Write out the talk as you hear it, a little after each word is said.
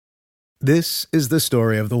This is the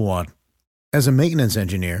story of the one. As a maintenance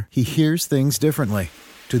engineer, he hears things differently.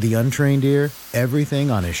 To the untrained ear,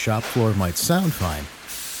 everything on his shop floor might sound fine,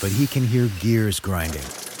 but he can hear gears grinding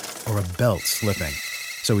or a belt slipping.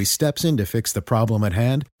 So he steps in to fix the problem at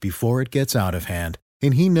hand before it gets out of hand.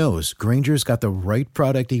 And he knows Grainger's got the right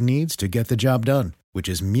product he needs to get the job done, which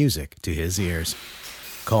is music to his ears.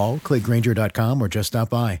 Call, click Grainger.com, or just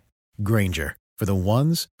stop by. Grainger, for the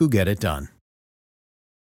ones who get it done.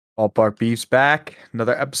 Ballpark Beef's back.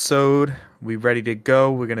 Another episode. We ready to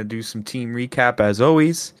go. We're going to do some team recap as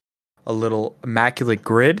always. A little immaculate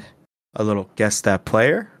grid. A little guess that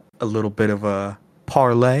player. A little bit of a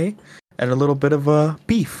parlay. And a little bit of a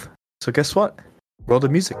beef. So guess what? Roll the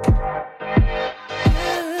music.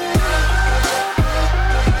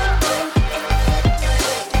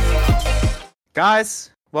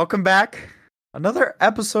 Guys, welcome back. Another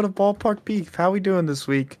episode of Ballpark Beef. How we doing this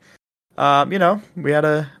week? We had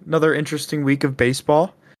another interesting week of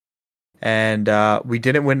baseball, and we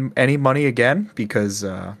didn't win any money again because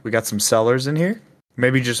we got some sellers in here.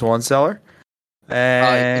 Maybe just one seller.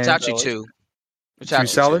 And it's actually two. Two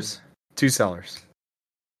sellers. Two sellers.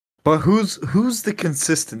 But who's the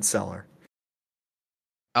consistent seller?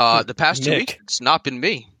 The past 2 Nick. weeks, it's not been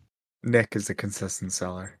me. Nick is the consistent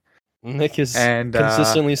seller. Nick is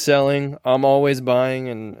consistently selling. I'm always buying,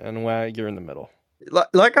 and you're in the middle.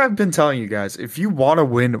 Like I've been telling you guys, if you want to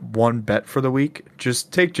win one bet for the week,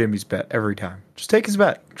 just take Jimmy's bet every time. Just take his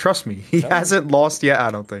bet. Trust me, he hasn't lost yet.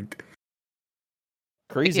 I don't think.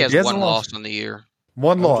 Crazy. He has one loss on the year.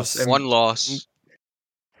 One loss. One loss.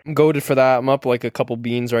 I'm goated for that. I'm up like a couple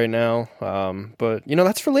beans right now. But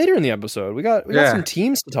that's for later in the episode. We got some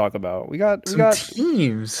teams to talk about. We got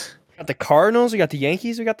teams. We got the Cardinals. We got the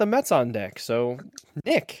Yankees. We got the Mets on deck. So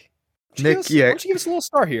Nick, why don't you give us a little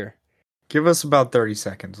start here? Give us about 30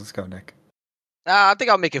 seconds. Let's go, Nick. I think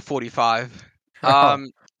I'll make it 45.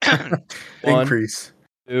 Increase.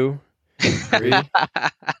 2, 3,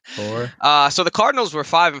 4. So the Cardinals were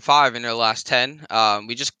 5-5 in their last 10.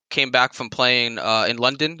 We just came back from playing in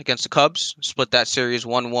London against the Cubs. Split that series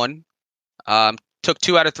 1-1. Took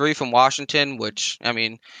 2 out of 3 from Washington, which, I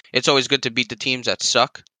mean, it's always good to beat the teams that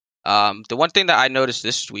suck. The one thing that I noticed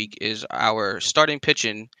this week is our starting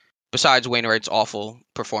pitching, besides Wainwright's awful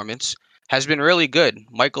performance, has been really good.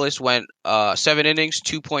 Michaelis went 7 innings,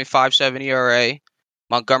 2.57 ERA.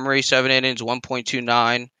 Montgomery, 7 innings,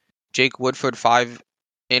 1.29. Jake Woodford, 5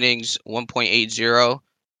 innings, 1.80.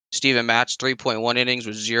 Steven Matz, 3.1 innings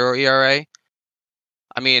with 0 ERA.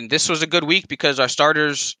 I mean, this was a good week because our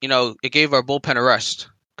starters, it gave our bullpen a rest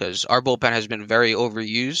because our bullpen has been very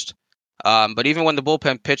overused. But even when the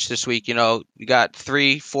bullpen pitched this week, we got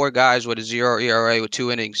 3-4 guys with a 0 ERA with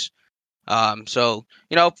 2 innings. So,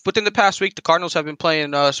 within the past week, the Cardinals have been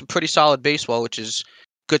playing some pretty solid baseball, which is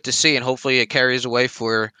good to see. And hopefully it carries away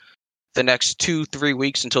for the next 2-3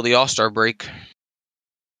 weeks until the All-Star break.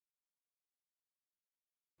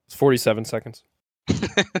 It's 47 seconds.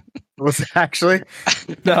 Was it actually?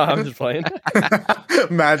 No, I'm just playing.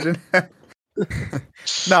 Imagine.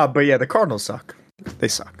 No, but yeah, the Cardinals suck. They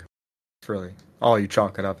suck. It's really all you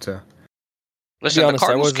chalk it up to. Listen, the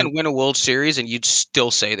Cardinals can win a World Series and you'd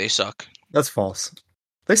still say they suck. That's false.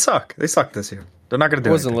 They suck. They suck this year. They're not going to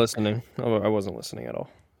do anything. I wasn't listening at all.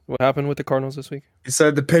 What happened with the Cardinals this week? He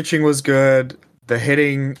said the pitching was good. The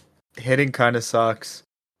hitting kind of sucks.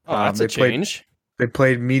 Oh, that's a change. They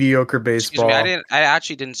played mediocre baseball. Excuse me, I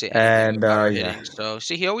actually didn't say anything about hitting. So,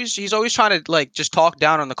 see, he's always trying to just talk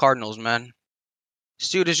down on the Cardinals, man. This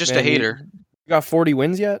dude is just a hater. You got 40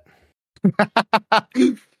 wins yet?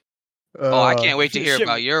 I can't wait to hear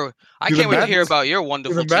about your. I can't wait to hear about your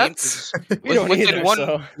wonderful team.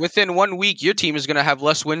 Within 1 week, your team is going to have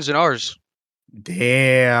less wins than ours.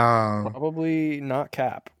 Damn. Probably not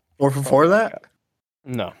Cap. Or before that?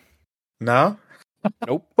 No. No?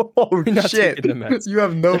 Nope. Oh shit! You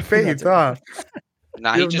have no faith, huh?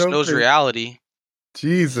 Nah, he just knows reality.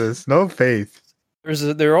 Jesus, no faith.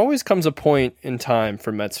 There always comes a point in time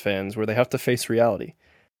for Mets fans where they have to face reality.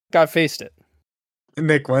 God faced it.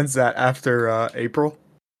 Nick, when's that? After April?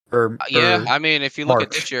 I mean, if you look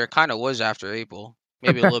at this year, it kind of was after April.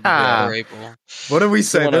 Maybe a little bit before April. What do we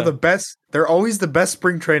say? They're the best. They're always the best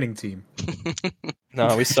spring training team.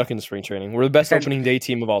 No, we suck in spring training. We're the best opening day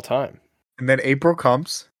team of all time. And then April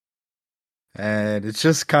comes, and it's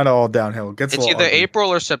just kind of all downhill. It's either April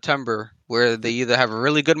or September, where they either have a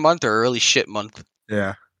really good month or a really shit month.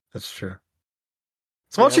 Yeah, that's true.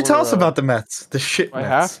 So why don't you tell us about the Mets? The shit Mets. I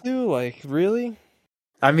have to? Really?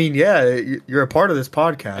 I mean, yeah, you're a part of this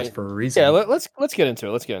podcast for a reason. Yeah, let's get into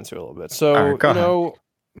it. Let's get into it a little bit. So,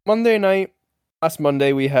 Monday night, last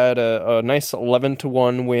Monday we had a nice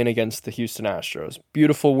 11-1 win against the Houston Astros.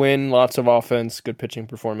 Beautiful win, lots of offense, good pitching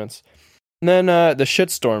performance. And then the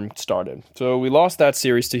shitstorm started. So we lost that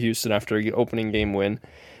series to Houston after an opening game win.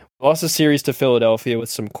 We lost a series to Philadelphia with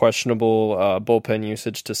some questionable bullpen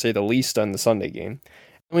usage, to say the least, on the Sunday game.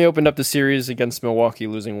 And we opened up the series against Milwaukee,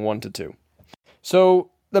 losing 1-2. So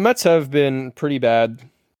the Mets have been pretty bad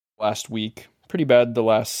last week. Pretty bad the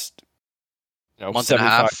last month 75. and a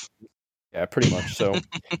half. Yeah, pretty much. So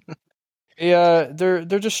they're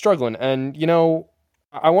just struggling. And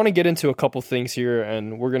I want to get into a couple things here,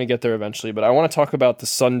 and we're going to get there eventually, but I want to talk about the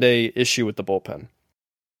Sunday issue with the bullpen.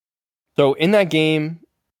 So in that game,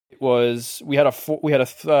 we had a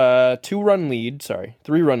 3-run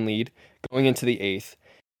lead going into the 8th,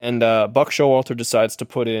 and Buck Showalter decides to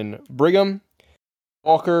put in Brigham,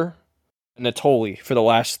 Walker, and Natoli for the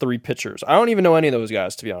last 3 pitchers. I don't even know any of those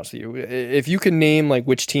guys, to be honest with you. If you can name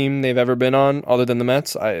which team they've ever been on other than the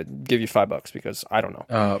Mets, I'd give you $5 because I don't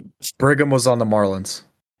know. Brigham was on the Marlins.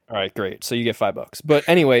 All right, great. So you get $5. But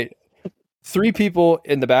anyway, 3 people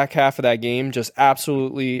in the back half of that game just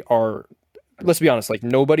absolutely are, let's be honest,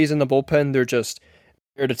 nobody's in the bullpen. They're just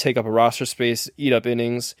there to take up a roster space, eat up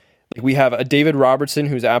innings. We have a David Robertson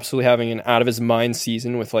who's absolutely having an out of his mind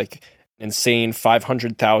season with insane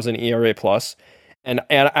 500,000 ERA plus, and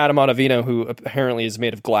Adam Ottavino, who apparently is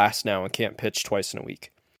made of glass now and can't pitch twice in a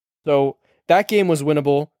week. So that game was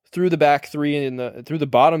winnable through the back 3 through the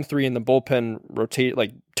bottom 3 in the bullpen rotate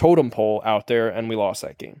totem pole out there, and we lost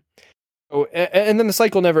that game. So and then the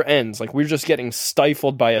cycle never ends. We're just getting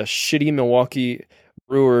stifled by a shitty Milwaukee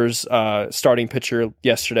Brewers starting pitcher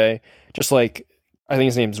yesterday. Just I think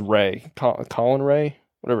his name's Ray, Colin Ray,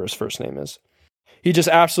 whatever his first name is. He just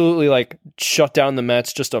absolutely shut down the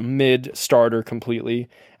Mets, just a mid-starter completely,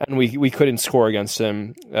 and we couldn't score against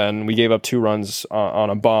him, and we gave up 2 runs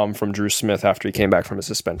on a bomb from Drew Smith after he came back from his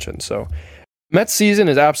suspension. So Mets season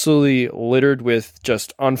is absolutely littered with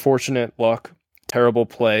just unfortunate luck, terrible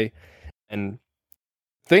play, and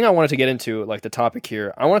the thing I wanted to get into, the topic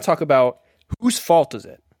here, I want to talk about whose fault is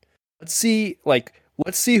it? Let's see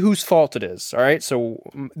whose fault it is, all right? So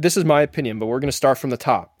this is my opinion, but we're going to start from the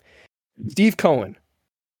top. Steve Cohen,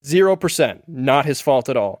 0%, not his fault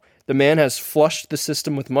at all. The man has flushed the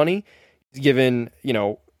system with money. He's given,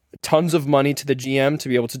 tons of money to the GM to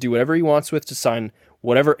be able to do whatever he wants with, to sign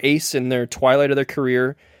whatever ace in their twilight of their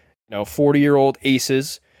career, 40-year-old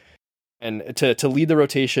aces, and to lead the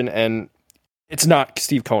rotation. And it's not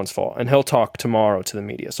Steve Cohen's fault. And he'll talk tomorrow to the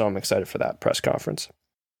media, so I'm excited for that press conference.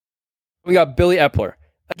 We got Billy Epler.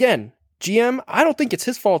 Again, GM, I don't think it's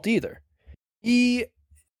his fault either. He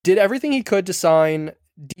did everything he could to sign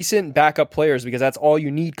decent backup players because that's all you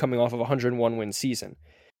need coming off of a 101-win season.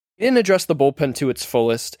 He didn't address the bullpen to its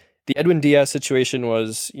fullest. The Edwin Diaz situation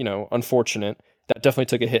was, unfortunate. That definitely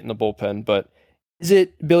took a hit in the bullpen, but is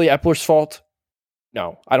it Billy Epler's fault?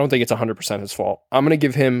 No, I don't think it's 100% his fault. I'm going to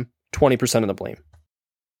give him 20% of the blame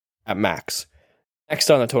at max. Next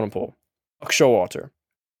on the totem pole, Buck Showalter.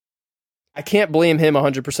 I can't blame him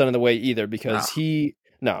 100% of the way either because he's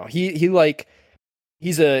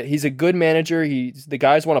a good manager. The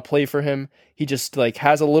guys want to play for him. He just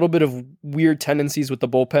has a little bit of weird tendencies with the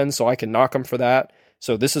bullpen, so I can knock him for that.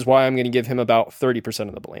 So this is why I'm going to give him about 30%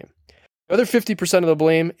 of the blame. The other 50% of the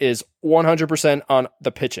blame is 100% on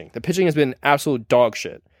the pitching. The pitching has been absolute dog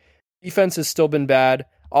shit. Defense has still been bad.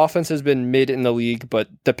 Offense has been mid in the league, but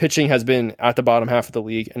the pitching has been at the bottom half of the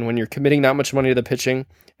league. And when you're committing that much money to the pitching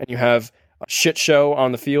and you have a shit show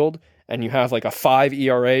on the field, and you have a 5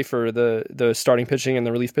 ERA for the starting pitching and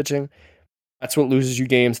the relief pitching, that's what loses you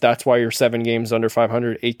games. That's why you're 7 games under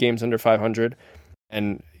 500, 8 games under 500,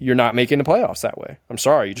 and you're not making the playoffs that way. I'm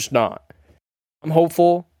sorry, you're just not. I'm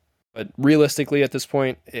hopeful, but realistically at this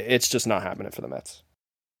point, it's just not happening for the Mets.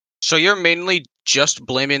 So you're mainly just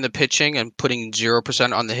blaming the pitching and putting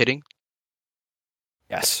 0% on the hitting?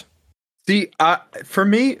 Yes. See, for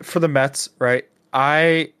me, for the Mets, right,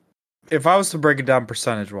 if I was to break it down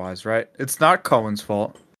percentage-wise, right, it's not Cohen's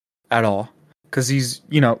fault at all because he's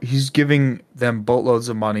giving them boatloads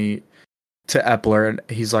of money to Epler, and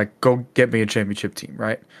he's like, go get me a championship team,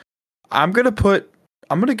 right? I'm gonna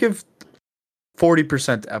give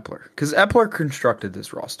 40% to Epler because Epler constructed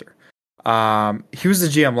this roster. He was the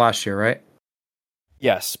GM last year, right?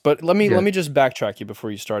 Yes, but let me just backtrack you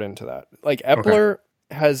before you start into that. Epler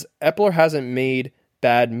hasn't made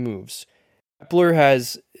bad moves. Epler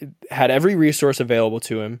has had every resource available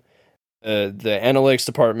to him, the analytics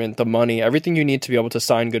department, the money, everything you need to be able to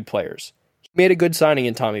sign good players. He made a good signing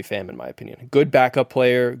in Tommy Pham, in my opinion. Good backup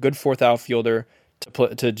player, good fourth outfielder to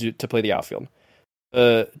play the outfield.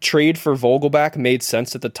 The trade for Vogelback made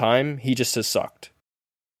sense at the time. He just has sucked.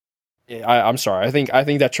 I'm sorry. I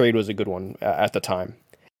think that trade was a good one at the time.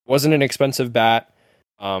 It wasn't an expensive bat.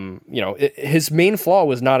 His main flaw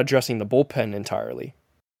was not addressing the bullpen entirely.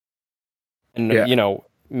 And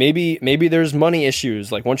maybe there's money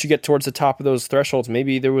issues. Like once you get towards the top of those thresholds,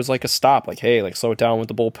 maybe there was like a stop. Like, hey, like slow it down with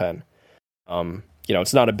the bullpen.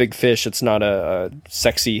 It's not a big fish. It's not a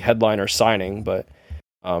sexy headliner signing, but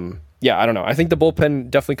I don't know. I think the bullpen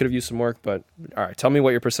definitely could have used some work. But all right, tell me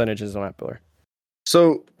what your percentage is on Epler.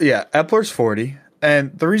 So yeah, Epler's 40.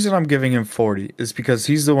 And the reason I'm giving him 40 is because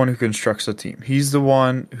he's the one who constructs the team. He's the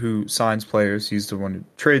one who signs players. He's the one who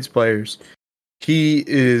trades players. He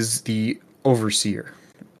is the overseer,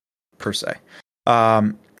 per se.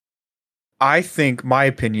 I think my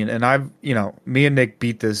opinion, and me and Nick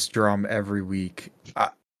beat this drum every week.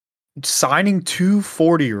 Signing two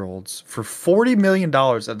 40-year-olds for $40 million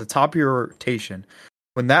at the top of your rotation,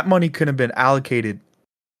 when that money could have been allocated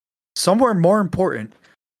somewhere more important,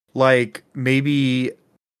 like maybe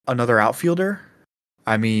another outfielder.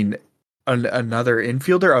 I mean, another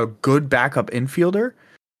infielder, a good backup infielder.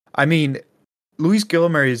 I mean, Luis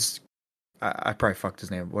Guillermo's. I probably fucked his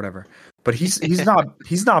name, whatever. But he's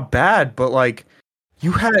not bad. But like,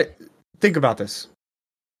 think about this,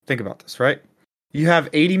 right? You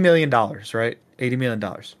have $80 million, right? $80 million.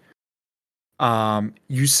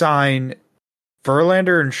 You sign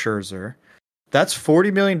Verlander and Scherzer. That's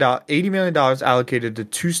 $40 million, $80 million allocated to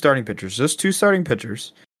two starting pitchers. Just two starting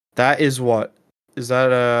pitchers. That is what? Is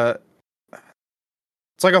that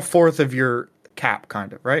it's like a fourth of your cap,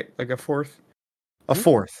 kind of, right? Like a fourth? A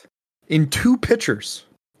fourth. In two pitchers.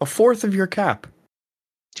 A fourth of your cap.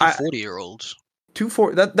 Two 40-year-olds.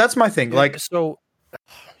 That's my thing. Like, so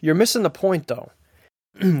you're missing the point, though.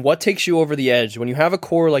 What takes you over the edge when you have a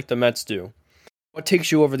core like the Mets do? What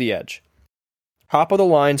takes you over the edge? Top of the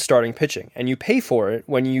line starting pitching, and you pay for it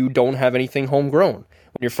when you don't have anything homegrown, when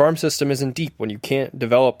your farm system isn't deep, when you can't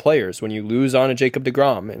develop players, when you lose on a Jacob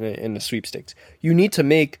deGrom in the sweepstakes. You need to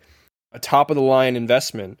make a top of the line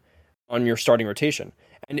investment on your starting rotation.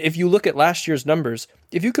 And if you look at last year's numbers,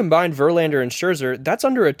 if you combine Verlander and Scherzer, that's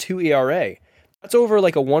under a 2 ERA. That's over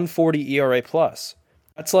like a 140 ERA plus.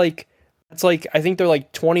 That's like I think they're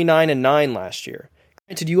like 29-9 last year.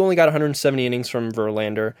 Granted, you only got 170 innings from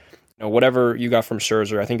Verlander. Whatever you got from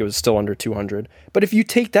Scherzer, I think it was still under 200. But if you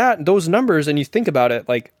take those numbers and you think about it,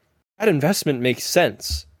 like that investment makes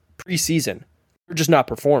sense preseason. They're just not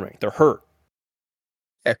performing. They're hurt.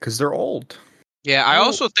 Yeah, because they're old. Yeah, I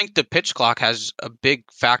also think the pitch clock has a big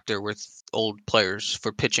factor with old players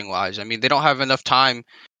for pitching wise. I mean, they don't have enough time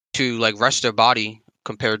to like rest their body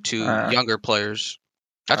compared to younger players.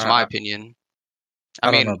 That's my opinion. I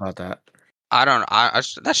don't know about that. I don't know.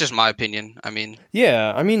 That's just my opinion. I mean,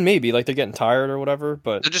 yeah. I mean, maybe like they're getting tired or whatever,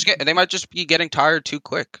 but they might just be getting tired too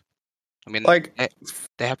quick. I mean, like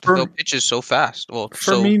they have to throw pitches so fast. Well,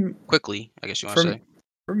 quickly. I guess you want to say.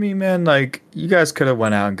 For me, man, like you guys could have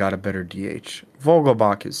went out and got a better DH.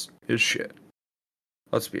 Vogelbach is shit.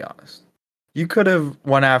 Let's be honest. You could have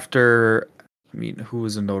went after. I mean, who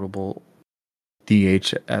was a notable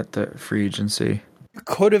DH at the free agency? You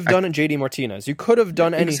could have done it, JD Martinez. You could have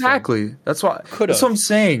done anything. Exactly. That's what I'm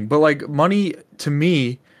saying. But like money, to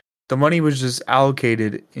me, the money was just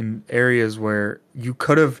allocated in areas where you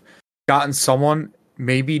could have gotten someone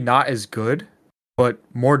maybe not as good, but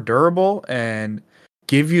more durable and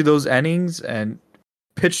give you those innings and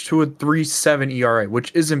pitch to a 3.7 ERA,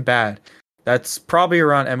 which isn't bad. That's probably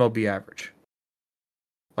around MLB average.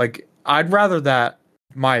 Like, I'd rather that,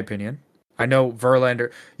 my opinion. I know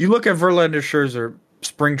Verlander. You look at Verlander, Scherzer,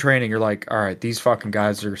 spring training, you're like, all right, these fucking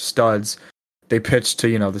guys are studs. They pitched to,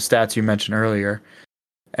 the stats you mentioned earlier,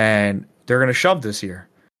 and they're going to shove this year.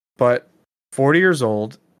 But 40 years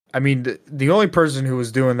old, I mean, the only person who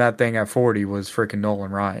was doing that thing at 40 was freaking Nolan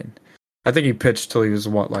Ryan. I think he pitched till he was,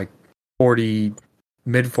 40,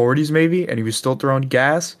 mid-40s maybe, and he was still throwing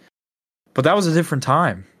gas. But that was a different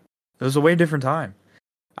time. It was a way different time.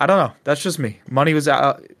 I don't know. That's just me. Money was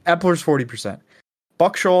out. Epler's 40%.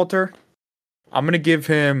 Buck Showalter, I'm going to give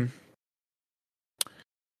him...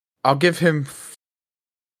 I'll give him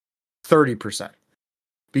 30%.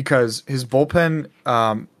 Because his bullpen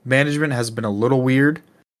management has been a little weird.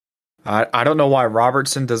 I don't know why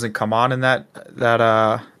Robertson doesn't come on in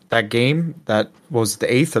that game. That was the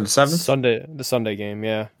 8th or the 7th? The Sunday game,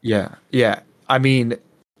 yeah. Yeah. I mean,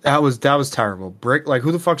 that was terrible.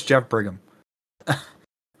 Who the fuck's Jeff Brigham?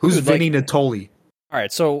 Who's Vinny Natoli? All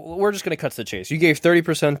right, so we're just going to cut to the chase. You gave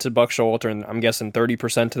 30% to Buck Showalter, and I'm guessing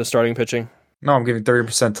 30% to the starting pitching? No, I'm giving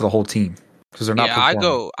 30% to the whole team. because they're not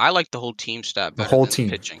performing. I like the whole team stat better whole than team.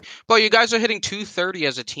 the pitching. But you guys are hitting 230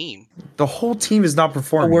 as a team. The whole team is not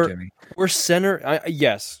performing, Jimmy. We're center.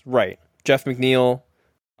 Yes, right. Jeff McNeil,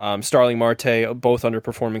 Starling Marte, both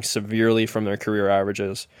underperforming severely from their career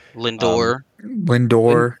averages. Lindor.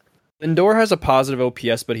 Lindor has a positive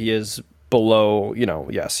OPS, but he is below.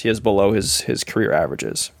 He is below his career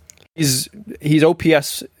averages. He's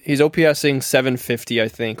OPSing 750, I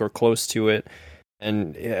think, or close to it,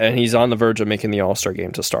 and he's on the verge of making the All-Star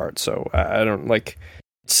game to start. So I don't like.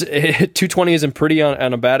 220 isn't pretty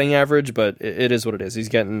on a batting average, but it is what it is. He's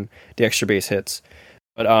getting the extra base hits,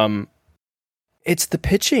 but it's the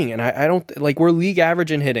pitching, and I don't like. We're league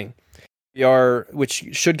average in hitting. We are, which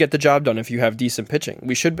should get the job done if you have decent pitching.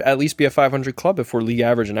 We should at least be a 500 club if we're league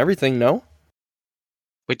average and everything. No.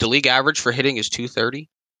 Wait, the league average for hitting is 230?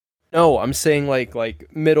 No, I'm saying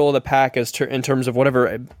like middle of the pack in terms of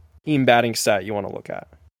whatever team batting stat you want to look at.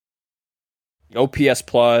 OPS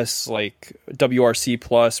plus, like WRC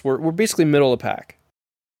plus, we're basically middle of the pack.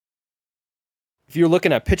 If you're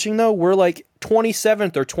looking at pitching though, we're like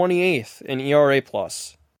 27th or 28th in ERA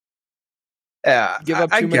plus. Yeah, give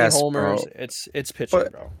up too many homers. Bro. It's pitching,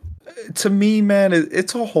 bro. To me, man,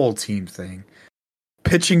 it's a whole team thing.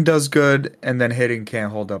 Pitching does good, and then hitting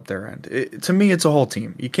can't hold up their end. To me, it's a whole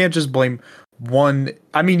team. You can't just blame one.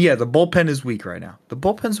 I mean, yeah, the bullpen is weak right now.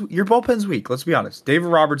 Your bullpen's weak. Let's be honest. David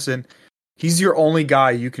Robertson, he's your only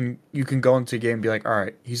guy you can go into a game and be like, all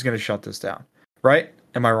right, he's gonna shut this down, right?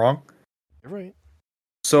 Am I wrong? You're right.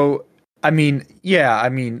 So,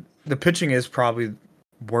 the pitching is probably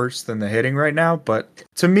worse than the hitting right now, but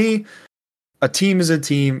to me, a team is a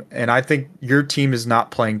team, and I think your team is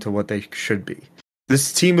not playing to what they should be.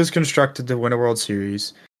 This team was constructed to win a World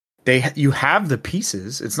Series. You have the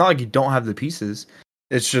pieces. It's not like you don't have the pieces.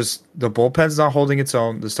 It's just the bullpen's not holding its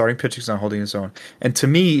own. The starting pitching's not holding its own. And to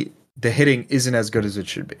me, the hitting isn't as good as it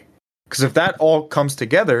should be. Because if that all comes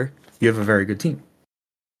together, you have a very good team.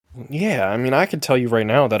 Yeah, I mean, I can tell you right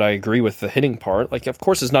now that I agree with the hitting part. Like, of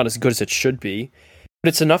course, it's not as good as it should be, but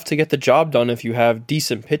it's enough to get the job done if you have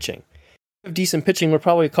decent pitching. If you have decent pitching, we're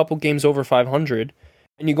probably a couple games over 500,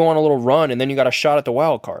 and you go on a little run, and then you got a shot at the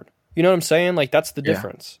wild card. You know what I'm saying? Like, that's the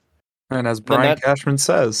difference. And as Brian Cashman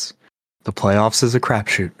says, the playoffs is a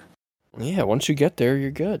crapshoot. Yeah, once you get there,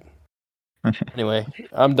 you're good. Anyway,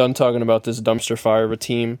 I'm done talking about this dumpster fire of a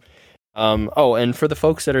team. And for the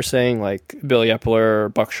folks that are saying, like, Billy Epler or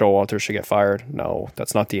Buck Showalter should get fired, no,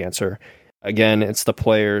 that's not the answer. Again, it's the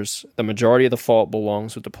players. The majority of the fault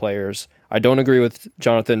belongs with the players. I don't agree with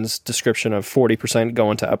Jonathan's description of 40%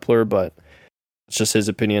 going to Epler, but it's just his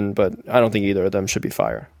opinion. But I don't think either of them should be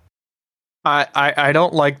fired. I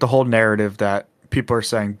don't like the whole narrative that people are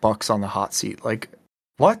saying Buck's on the hot seat. Like,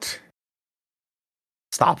 what?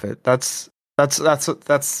 Stop it. That's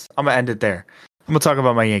I'm gonna end it there. I'm gonna talk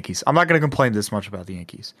about my Yankees. I'm not gonna complain this much about the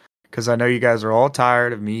Yankees because I know you guys are all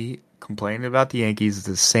tired of me complaining about the Yankees. It's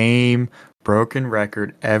the same broken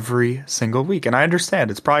record every single week, and I understand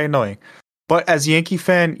it's probably annoying. But as a Yankee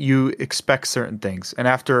fan, you expect certain things, and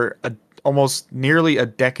after almost nearly a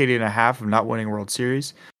decade and a half of not winning a World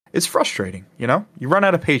Series, it's frustrating. You know, you run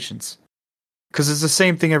out of patience because it's the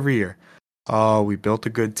same thing every year. Oh, we built a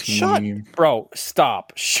good team.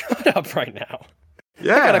 Stop. Shut up right now.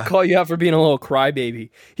 Yeah. I gotta call you out for being a little crybaby.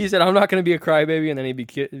 He said, I'm not going to be a crybaby, and then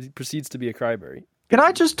he proceeds to be a crybaby. Can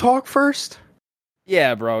I just talk first?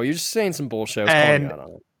 Yeah, bro. You're just saying some bullshit. And,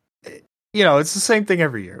 you know, it's the same thing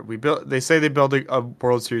every year. They say they build a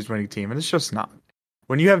World Series winning team, and it's just not.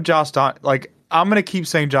 When you have Josh Donaldson, like, I'm going to keep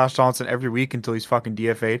saying Josh Donaldson every week until he's fucking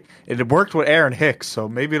DFA'd. It worked with Aaron Hicks, so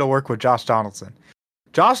maybe it'll work with Josh Donaldson.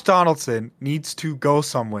 Josh Donaldson needs to go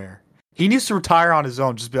somewhere. He needs to retire on his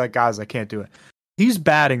own. Just be like, guys, I can't do it. He's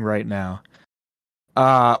batting right now.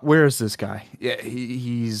 Where is this guy? Yeah,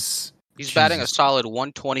 he's batting a solid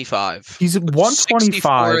 125. He's at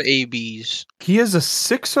 125 ABs. He has a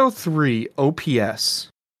 603 OPS,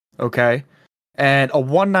 okay, and a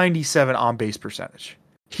 197 on base percentage.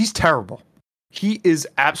 He's terrible. He is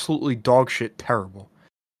absolutely dog shit terrible.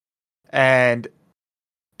 And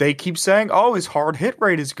they keep saying, "Oh, his hard hit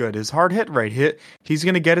rate is good. He's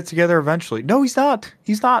going to get it together eventually." No, he's not.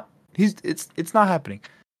 He's not. It's not happening.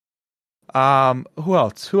 Who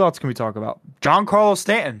else? Who else can we talk about? Giancarlo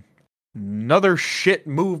Stanton. Another shit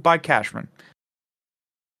move by Cashman.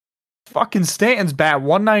 Fucking Stanton's bat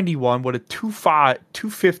 191 with a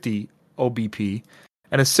 250 OBP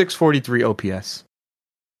and a 643 OPS.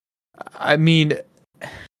 I mean,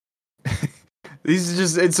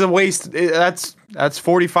 it's a waste. That's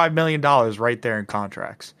 $45 million right there in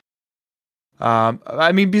contracts.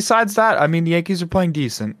 I mean, besides that, I mean, the Yankees are playing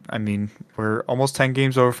decent. I mean, we're almost 10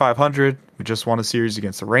 games over 500. We just won a series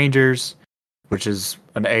against the Rangers, which is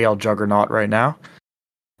an AL juggernaut right now.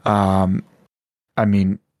 I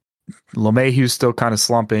mean, LeMahieu's still kind of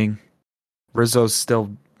slumping. Rizzo's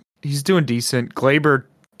still, he's doing decent. Glaber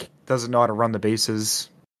doesn't know how to run the bases.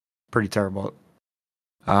 Pretty terrible.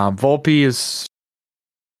 Volpe is,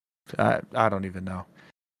 I don't even know.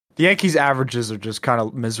 The Yankees' averages are just kind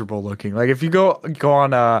of miserable looking. Like if you go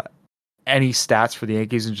on any stats for the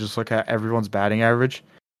Yankees and just look at everyone's batting average,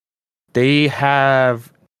 they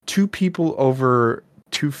have 2 people over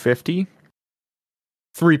 250.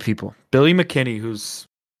 3 people. Billy McKinney, who's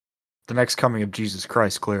the next coming of Jesus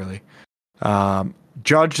Christ, clearly.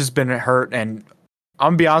 Judge has been hurt, and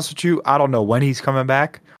I'm gonna be honest with you, I don't know when he's coming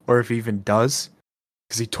back or if he even does,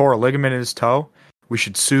 because he tore a ligament in his toe. We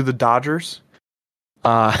should sue the Dodgers.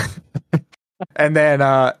 And then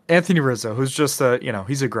Anthony Rizzo, who's just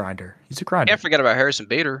he's a grinder. He's a grinder. Can't forget about Harrison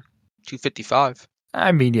Bader, 255.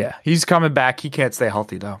 I mean, yeah, he's coming back. He can't stay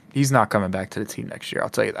healthy though. He's not coming back to the team next year. I'll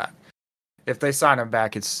tell you that. If they sign him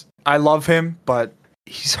back, I love him, but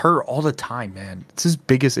he's hurt all the time, man. It's his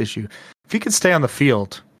biggest issue. If he could stay on the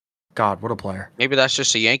field, God, what a player. Maybe that's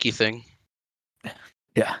just a Yankee thing.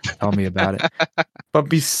 Yeah, tell me about it. But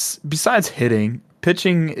besides hitting,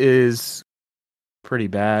 pitching is pretty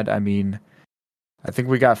bad. I mean, I think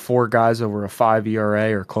we got 4 guys over a 5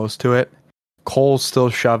 ERA or close to it. Cole's still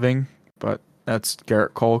shoving, but that's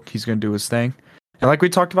Garrett Cole. He's going to do his thing. And like we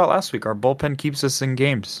talked about last week, our bullpen keeps us in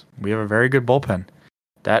games. We have a very good bullpen.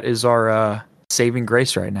 That is our saving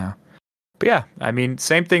grace right now. But yeah, I mean,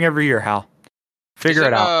 same thing every year, Hal. Figure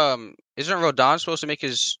it out. Isn't Rodon supposed to make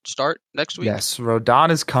his start next week? Yes,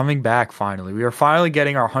 Rodon is coming back finally. We are finally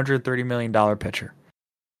getting our $130 million pitcher.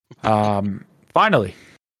 Finally.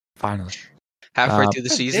 Halfway through the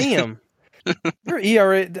season. Damn. Your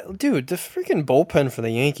ERA, dude, the freaking bullpen for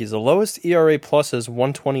the Yankees, the lowest ERA plus is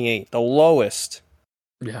 128. The lowest.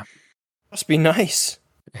 Yeah. Must be nice.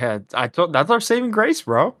 Yeah, I thought that's our saving grace,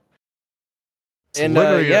 bro. And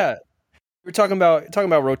yeah, we're talking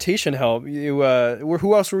about rotation help. Who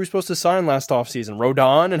else were we supposed to sign last offseason?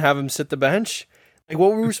 Rodon and have him sit the bench? Like,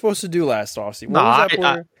 what were we supposed to do last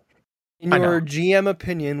offseason? In your GM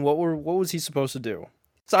opinion, what was he supposed to do?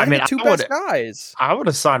 Sign the 2 best guys. I would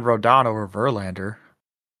have signed Rodon over Verlander.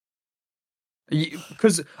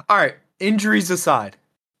 Because, all right, injuries aside,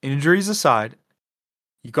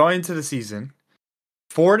 you go into the season,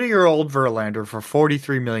 40-year-old Verlander for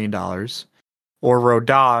 $43 million, or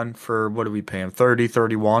Rodon for, what do we pay him, 30,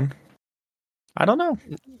 31? I don't know.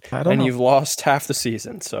 And you've lost half the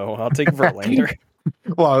season, so I'll take Verlander.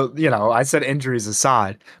 Well, I said injuries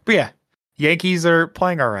aside. But yeah, Yankees are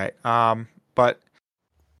playing all right. But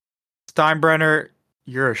Steinbrenner,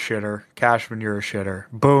 you're a shitter. Cashman, you're a shitter.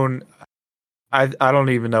 Boone, I don't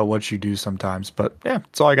even know what you do sometimes, but yeah,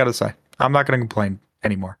 that's all I got to say. I'm not going to complain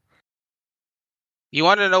anymore. You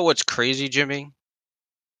want to know what's crazy, Jimmy?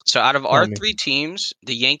 So out of our 3 teams,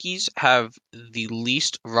 the Yankees have the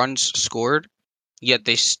least runs scored, yet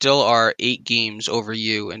they still are 8 games over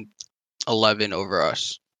you and 11 over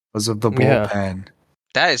us. Because of the bullpen. Yeah.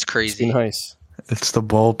 That is crazy. Must be nice. It's the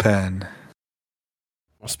bullpen.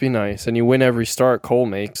 Must be nice. And you win every start Cole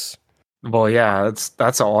makes. Well, yeah,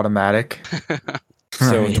 that's automatic.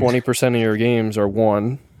 So 20% of your games are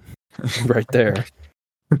won right there.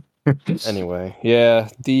 Anyway, yeah,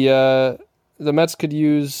 the Mets could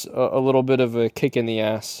use a little bit of a kick in the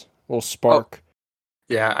ass, a little spark. Oh,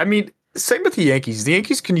 yeah, I mean, same with the Yankees. The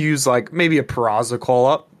Yankees can use like maybe a Peraza call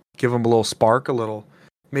up, give them a little spark,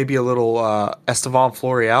 maybe a little Estevan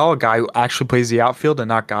Florial, a guy who actually plays the outfield and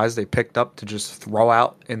not guys they picked up to just throw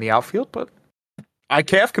out in the outfield. But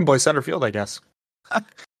IKF can play center field, I guess.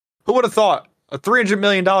 Who would have thought a $300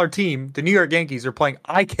 million team, the New York Yankees, are playing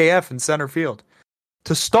IKF in center field?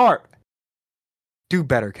 To start, do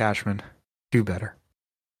better, Cashman. Do better.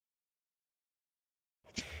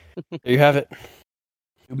 There you have it.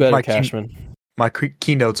 Do better, Cashman. My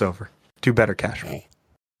keynote's over. Do better, Cashman.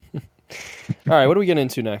 All right, what are we getting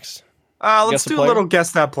into next? Let's do a little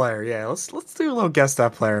guess that player. Yeah, let's do a little guess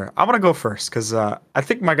that player. I'm gonna go first because I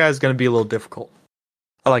think my guy's gonna be a little difficult.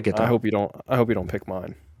 I like it though. I hope you don't pick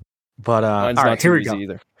mine. But mine's all not right, too here we easy go.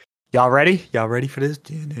 Either. Y'all ready? Y'all ready for this?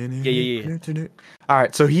 Yeah. All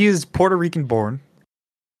right, so he is Puerto Rican born.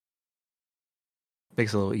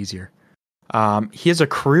 Makes it a little easier. He has a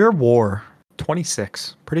career WAR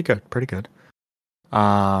 26. Pretty good.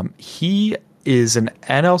 He is an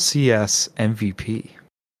NLCS MVP.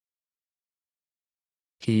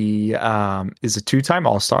 He is a 2-time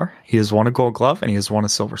All-Star. He has won a Gold Glove and he has won a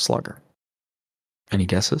Silver Slugger. Any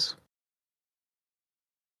guesses?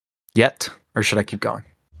 Yet? Or should I keep going?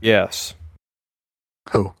 Yes.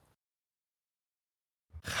 Who?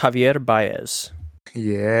 Javier Baez.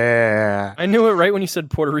 Yeah. I knew it right when you said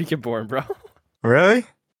Puerto Rican born, bro. Really?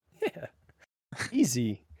 Yeah.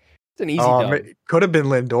 Easy. It's an easy dub. It could have been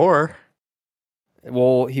Lindor.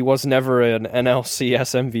 Well, he was never an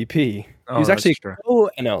NLCS MVP. He was actually a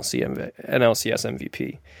co-NLCS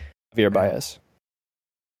MVP. Javier Baez.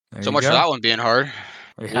 So much for that one being hard.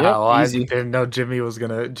 Yeah, Yep, well, I easy. didn't know Jimmy was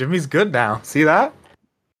gonna. Jimmy's good now. See that?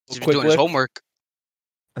 He's Quick doing his lick. homework.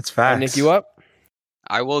 That's I facts. nick you up.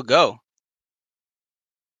 I will go.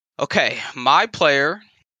 Okay, my player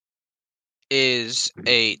is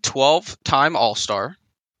a 12-time All-Star,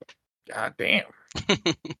 God damn.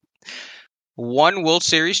 1 World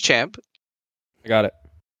Series champ. I got it.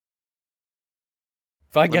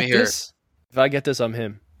 If I me get hear this, I'm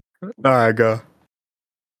him. All right, go.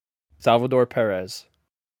 Salvador Perez.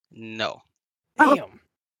 No, Damn.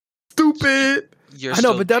 Stupid. you're I know,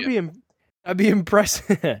 still but Jim. that'd be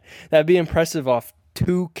impressive. That'd be impressive off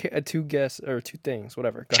two things,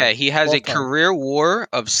 whatever. Go Okay, ahead. he has a 12 time. career WAR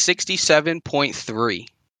of 67.3.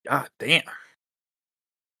 God damn.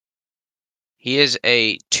 He is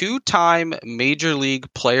a 2-time Major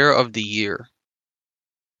League Player of the Year.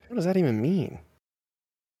 What does that even mean?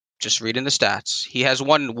 Just reading the stats. He has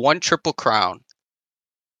won 1 Triple Crown.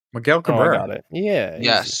 Miguel Oh, I Cabrera. got it. Yeah. easy.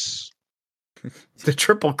 Yes. The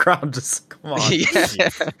Triple Crown. Just come on. Yeah.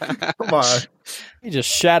 Come on. He just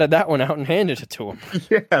shattered that one out and handed it to him.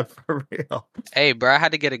 Yeah, for real. Hey, bro, I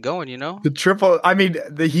had to get it going, you know? The triple. I mean,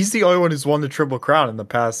 he's the only one who's won the Triple Crown in the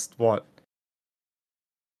past what?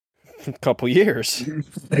 A couple years.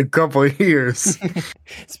 A couple of years.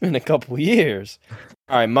 It's been a couple years.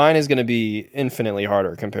 All right, mine is going to be infinitely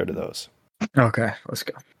harder compared to those. Okay, let's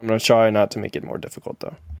go. I'm going to try not to make it more difficult,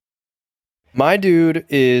 though. My dude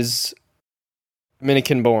is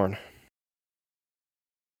Dominican born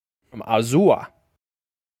from Azua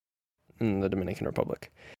in the Dominican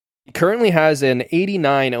Republic. He currently has an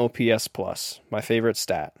 89 OPS plus, my favorite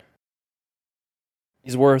stat.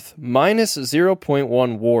 He's worth minus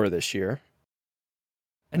 0.1 WAR this year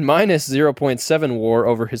and minus 0.7 WAR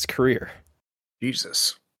over his career.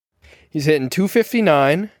 Jesus. He's hitting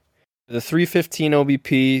 259 with a 315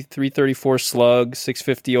 OBP, 334 slug,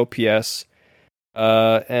 650 OPS,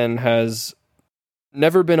 and has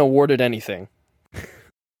never been awarded anything.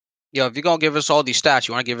 Yo, if you're going to give us all these stats,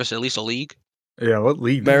 you want to give us at least a league? Yeah, what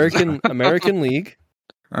league? American League.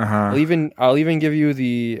 Uh-huh. I'll even give you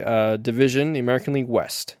the division, the American League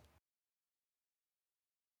West.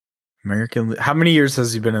 How many years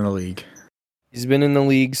has he been in the league? He's been in the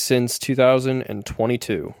league since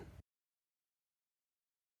 2022.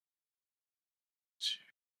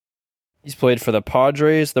 He's played for the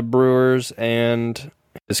Padres, the Brewers, and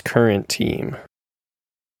his current team.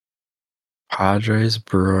 Padres,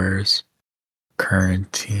 Brewers,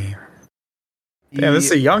 current team. Yeah, this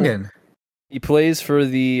is a youngin. He plays for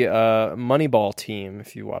the Moneyball team,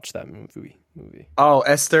 if you watch that movie. Oh,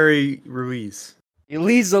 S2E Ruiz. He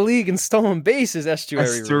leads the league in stolen bases,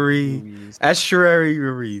 S2E Ruiz. Estuary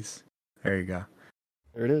Ruiz. There you go.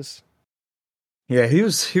 There it is. Yeah, he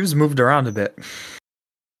was moved around a bit.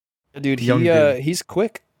 Dude, Young dude. he's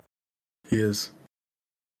quick. He is.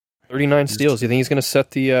 39 steals. You think he's going to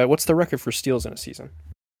set the... what's the record for steals in a season?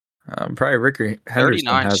 Probably Ricky Henderson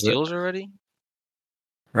 39 has steals it. already?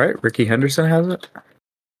 Right? Ricky Henderson has it?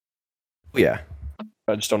 Oh, yeah.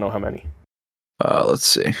 I just don't know how many. Let's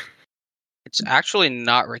see. It's actually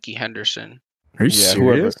not Ricky Henderson. Are you Yeah,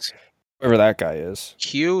 serious? Whoever that guy is.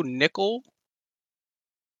 Q Nickel,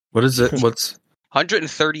 What is it? What's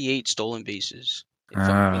 138 stolen bases. The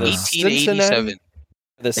 1887.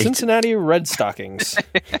 The Cincinnati Red Stockings.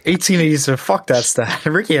 1880s? Fuck that stat.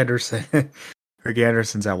 Ricky Henderson. Ricky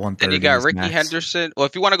Henderson's at 130. Then you got Ricky max. Henderson. Well,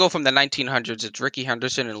 if you want to go from the 1900s, it's Ricky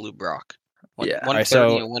Henderson and Lou Brock. Yeah. 130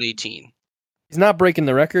 so- and 118. He's not breaking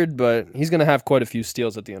the record, but he's going to have quite a few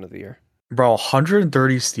steals at the end of the year. Bro,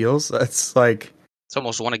 130 steals? That's like, It's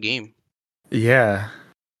almost won a game. yeah.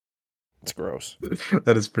 It's gross.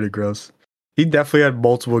 That is pretty gross. He definitely had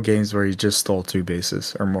multiple games where he just stole 2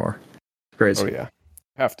 bases or more. Crazy. Oh, yeah.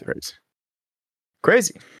 Have to.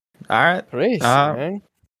 Crazy. All right. Crazy, man.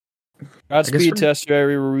 Godspeed to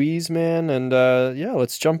Estuary Ruiz, man. And yeah,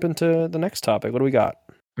 let's jump into the next topic. What do we got?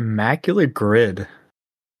 Immaculate Grid.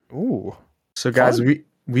 Ooh. So guys, Fun.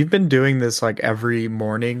 we've been doing this like every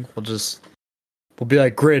morning. We'll be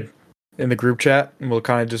like grid in the group chat and we'll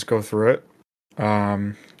kind of just go through it.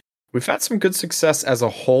 We've had some good success as a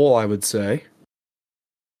whole, I would say.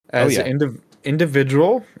 As an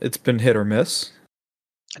individual, it's been hit or miss.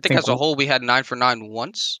 I think as a whole, we had 9 for 9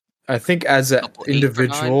 once. I think as an Couple 8 for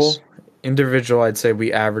 9s. individual, I'd say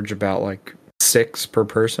we average about like 6 per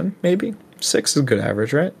person, maybe. 6 is a good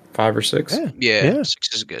average, right? 5 or 6. Yeah,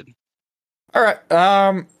 6 is good. All right.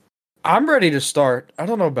 I'm ready to start. I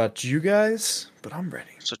don't know about you guys, but I'm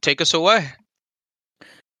ready. So take us away.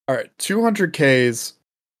 All right, 200 Ks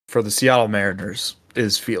for the Seattle Mariners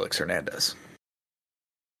is Felix Hernandez.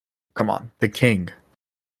 Come on, the king.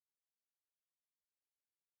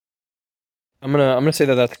 I'm gonna say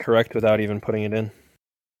that that's correct without even putting it in.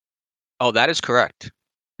 Oh, that is correct.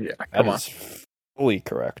 Yeah, That come on. is fully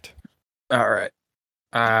correct. All right.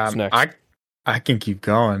 Who's next? I can keep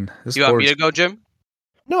going. This You want me board's- to go, Jim?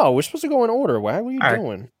 No, we're supposed to go in order. What are you All right.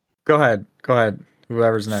 doing? Go ahead.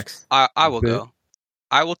 Whoever's next. I will Okay. go.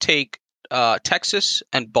 I will take Texas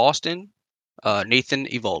and Boston. Nathan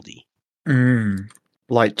Evaldi.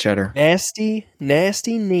 Light cheddar. Nasty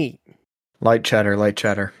neat. Light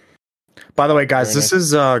cheddar. By the way, guys, Very this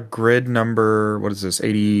is grid number. What is this?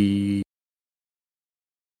 80.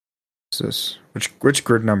 What's this? Which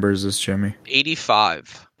grid number is this, Jimmy?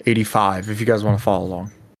 85. 85. If you guys want to follow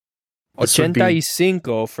along. This would be-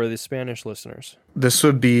 85 for the Spanish listeners. This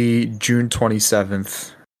would be June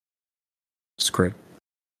 27th. Grid.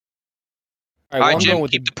 All All right, right, I'm Jim, going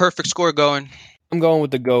with keep the perfect score going.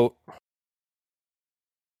 the GOAT.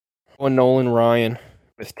 Going Nolan Ryan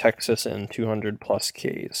with Texas and 200 plus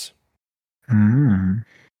Ks.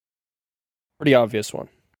 Pretty obvious one.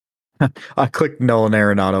 I clicked Nolan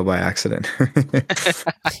Arenado by accident.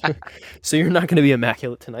 So you're not going to be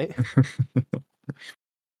immaculate tonight.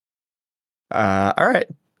 All right.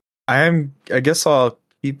 I guess I'll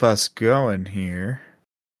keep us going here.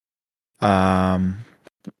 I'm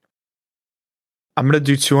gonna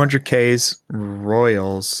do 200 Ks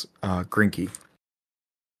Royals Grinky.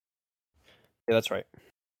 Yeah, that's right.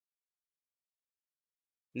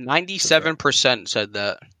 97% said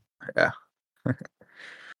that. Yeah. All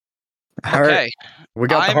Okay. right. We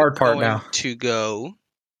got the hard part I'm now. going to go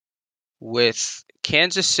with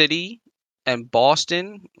Kansas City and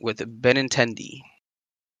Boston with Benintendi.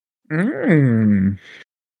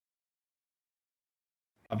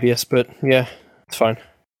 Obvious, but yeah, it's fine.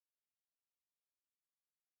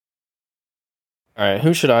 All right,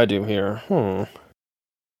 who should I do here?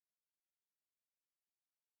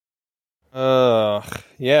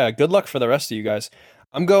 Yeah, good luck for the rest of you guys.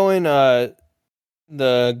 I'm going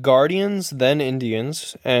the Guardians, then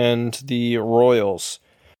Indians, and the Royals.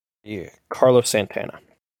 Yeah, Carlos Santana.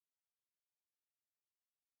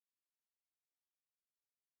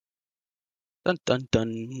 Dun dun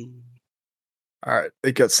dun. All right.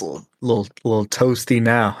 It gets a little toasty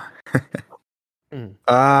now.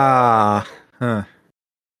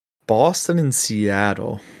 Boston and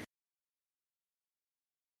Seattle.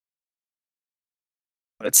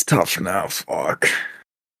 It's tough now. Fuck.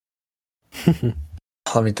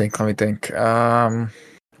 Let me think.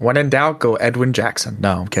 When in doubt, go Edwin Jackson.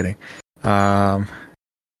 No, I'm kidding.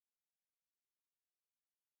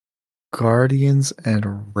 Guardians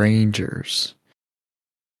and Rangers.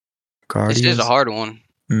 This is a hard one.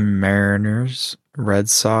 Mariners, Red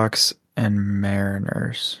Sox, and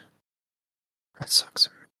Mariners. Red Sox.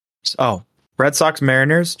 Oh, Red Sox,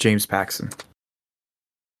 Mariners, James Paxton.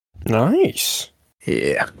 Nice.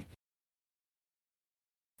 Yeah.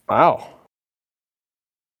 Wow.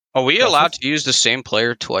 Are we allowed to use the same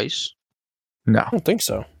player twice? No, I don't think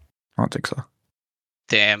so. I don't think so.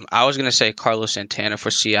 Damn, I was going to say Carlos Santana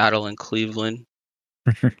for Seattle and Cleveland.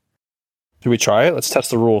 Should we try it? Let's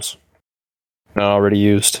test the rules. No, already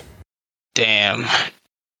used. Damn.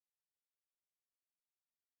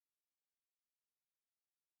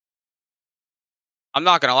 I'm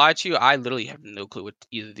not gonna lie to you. I literally have no clue what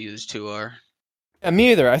either of these two are. Yeah,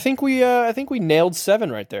 me either. I think we nailed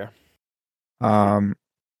 7 right there. Does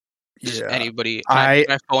Yeah. anybody? Can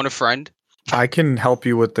I phone a friend? I can help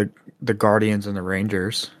you with the Guardians and the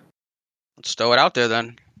Rangers. Let's throw it out there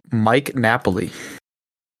then. Mike Napoli.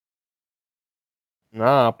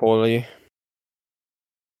 Napoli.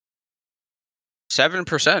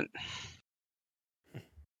 7%.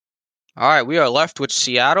 All right, we are left with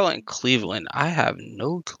Seattle and Cleveland. I have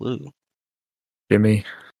no clue. Jimmy.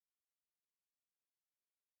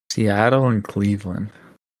 Seattle and Cleveland.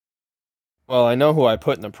 Well, I know who I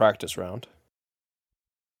put in the practice round.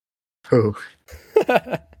 Who?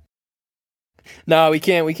 No, we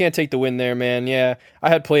can't take the win there, man. Yeah, I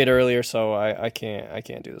had played earlier, so I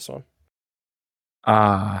can't do this one.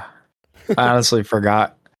 I honestly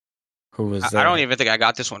forgot who was there. I don't even think I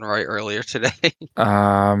got this one right earlier today.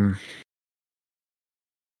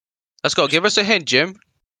 Let's go. Give us a hint, Jim.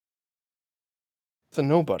 It's a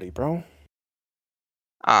nobody, bro.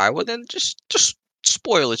 All right, well then just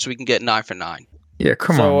spoil it so we can get 9 for 9. Yeah,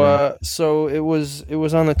 come on, man. So it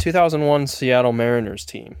was on the 2001 Seattle Mariners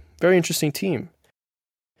team. Very interesting team.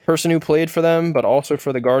 Person who played for them, but also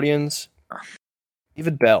for the Guardians,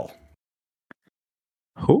 David Bell.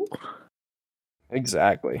 Who?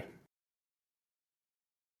 Exactly.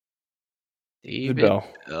 David Bell.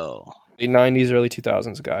 Late 90s, early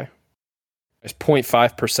 2000s guy. It's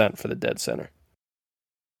 0.5% for the dead center.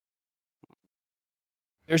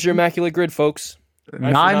 There's your immaculate grid, folks.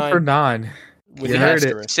 9 for 9. With We an had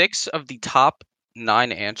asterisk. 6 of the top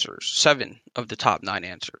 9 answers. 7 of the top 9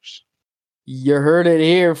 answers. You heard it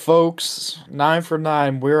here, folks. 9 for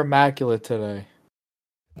 9. We're immaculate today.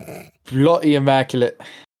 Bloody immaculate.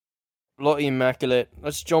 Bloody immaculate.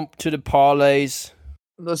 Let's jump to the parlays.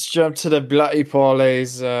 Let's jump to the bloody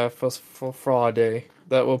parlays for Friday.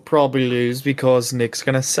 That we'll probably lose because Nick's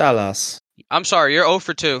going to sell us. I'm sorry, you're 0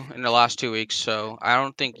 for 2 in the last 2 weeks, so I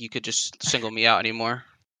don't think you could just single me out anymore.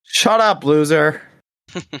 Shut up, loser.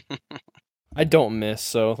 I don't miss,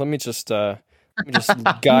 so let me just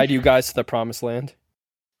guide you guys to the promised land.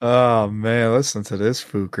 Oh, man. Listen to this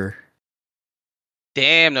fooker.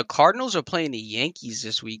 Damn, the Cardinals are playing the Yankees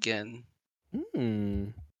this weekend.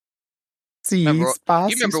 See, You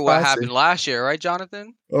spicy, remember what spicy. happened last year, right,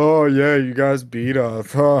 Jonathan? Oh, yeah. You guys beat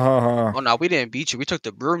us. Oh, no, we didn't beat you. We took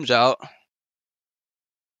the brooms out.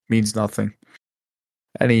 Means nothing.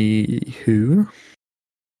 Anywho.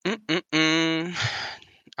 All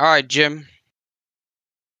right, Jim.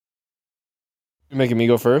 You're making me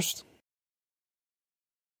go first?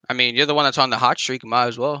 I mean, you're the one that's on the hot streak. Might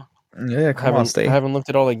as well. Yeah, come on, stay. I haven't looked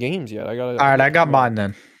at all the games yet. All right, I got mine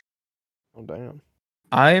then. Oh, damn.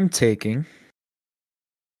 I am taking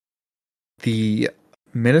the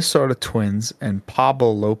Minnesota Twins and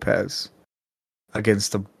Pablo Lopez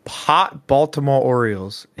against the hot Baltimore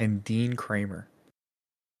Orioles and Dean Kramer.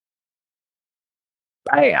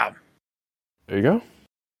 Bam! There you go.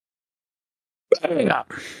 Bam! All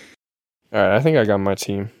right, I think I got my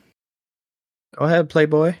team. Go ahead,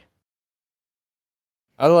 Playboy.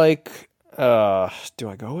 I like... do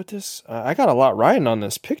I go with this? I got a lot riding on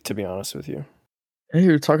this pick, to be honest with you. Hey,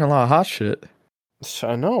 you're talking a lot of hot shit.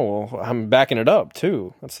 I know. I'm backing it up,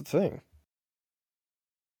 too. That's the thing.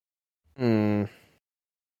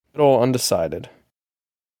 Little undecided.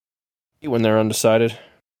 When they're undecided.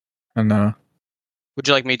 I know. Would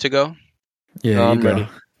you like me to go? Yeah, no, I'm go. ready.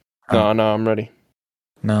 No, I'm ready.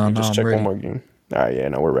 Just check I'm ready. one more game. All right, yeah,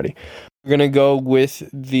 no, we're ready. We're going to go with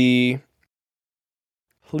the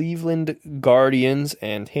Cleveland Guardians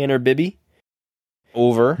and Tanner Bibby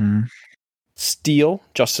over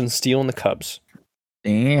Justin Steele and the Cubs.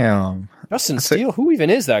 Damn. Justin Steele? Who even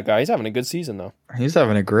is that guy? He's having a good season, though. He's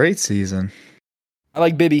having a great season. I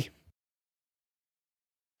like Bibby.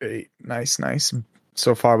 Great. Nice.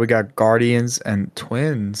 So far, we got Guardians and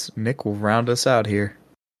Twins. Nick will round us out here.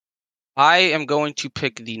 I am going to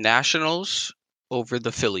pick the Nationals over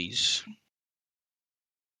the Phillies.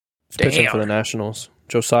 Pitching for the Nationals.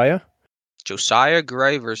 Josiah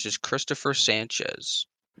Gray versus Christopher Sanchez.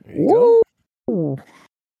 There you go.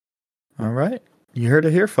 All right. You heard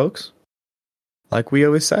it here, folks. Like we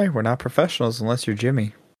always say, we're not professionals unless you're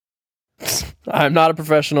Jimmy. I'm not a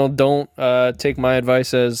professional. Don't take my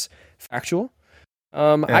advice as factual.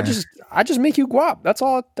 I just make you guap. That's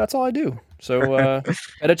all I do. So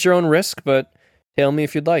bet at your own risk, but hail me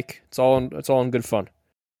if you'd like. It's all in good fun.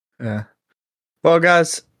 Yeah. Well,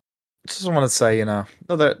 guys, just want to say,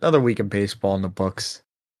 another week of baseball in the books.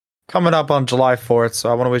 Coming up on July 4th, so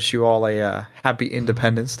I want to wish you all a happy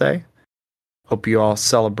Independence Day. Hope you all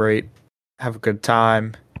celebrate, have a good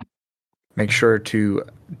time. Make sure to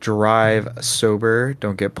drive sober.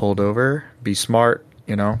 Don't get pulled over. Be smart.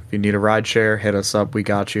 If you need a ride share, hit us up. We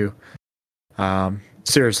got you.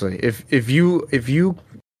 Seriously, if you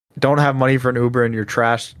don't have money for an Uber and you're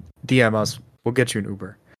trash, DM us. We'll get you an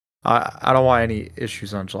Uber. I don't want any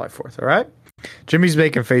issues on July 4th. All right. Jimmy's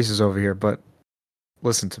making faces over here, but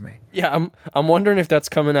listen to me. Yeah, I'm wondering if that's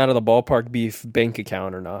coming out of the Ballpark Beef bank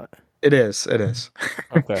account or not. It is.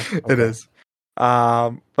 Okay. It is.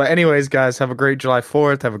 But anyways, guys, have a great July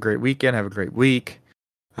 4th. Have a great weekend. Have a great week.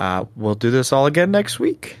 We'll do this all again next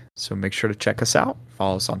week. So make sure to check us out.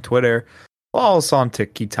 Follow us on Twitter. Follow us on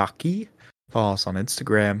TikTok. Follow us on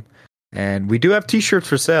Instagram. And we do have t-shirts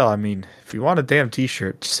for sale. I mean, if you want a damn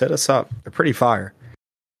t-shirt, just hit us up. They're pretty fire.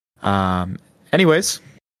 Anyways,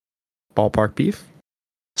 Ballpark Beef,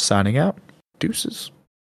 signing out. Deuces.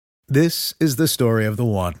 This is the story of the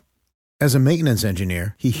one. As a maintenance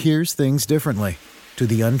engineer, he hears things differently. To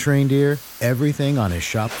the untrained ear, everything on his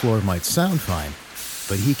shop floor might sound fine,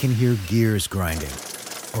 but he can hear gears grinding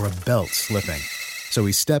or a belt slipping. So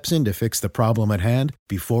he steps in to fix the problem at hand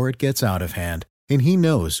before it gets out of hand. And he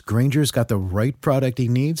knows Granger's got the right product he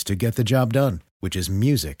needs to get the job done, which is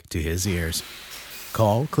music to his ears.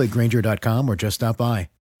 Call, click Granger.com, or just stop by.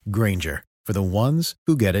 Granger, for the ones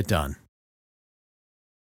who get it done.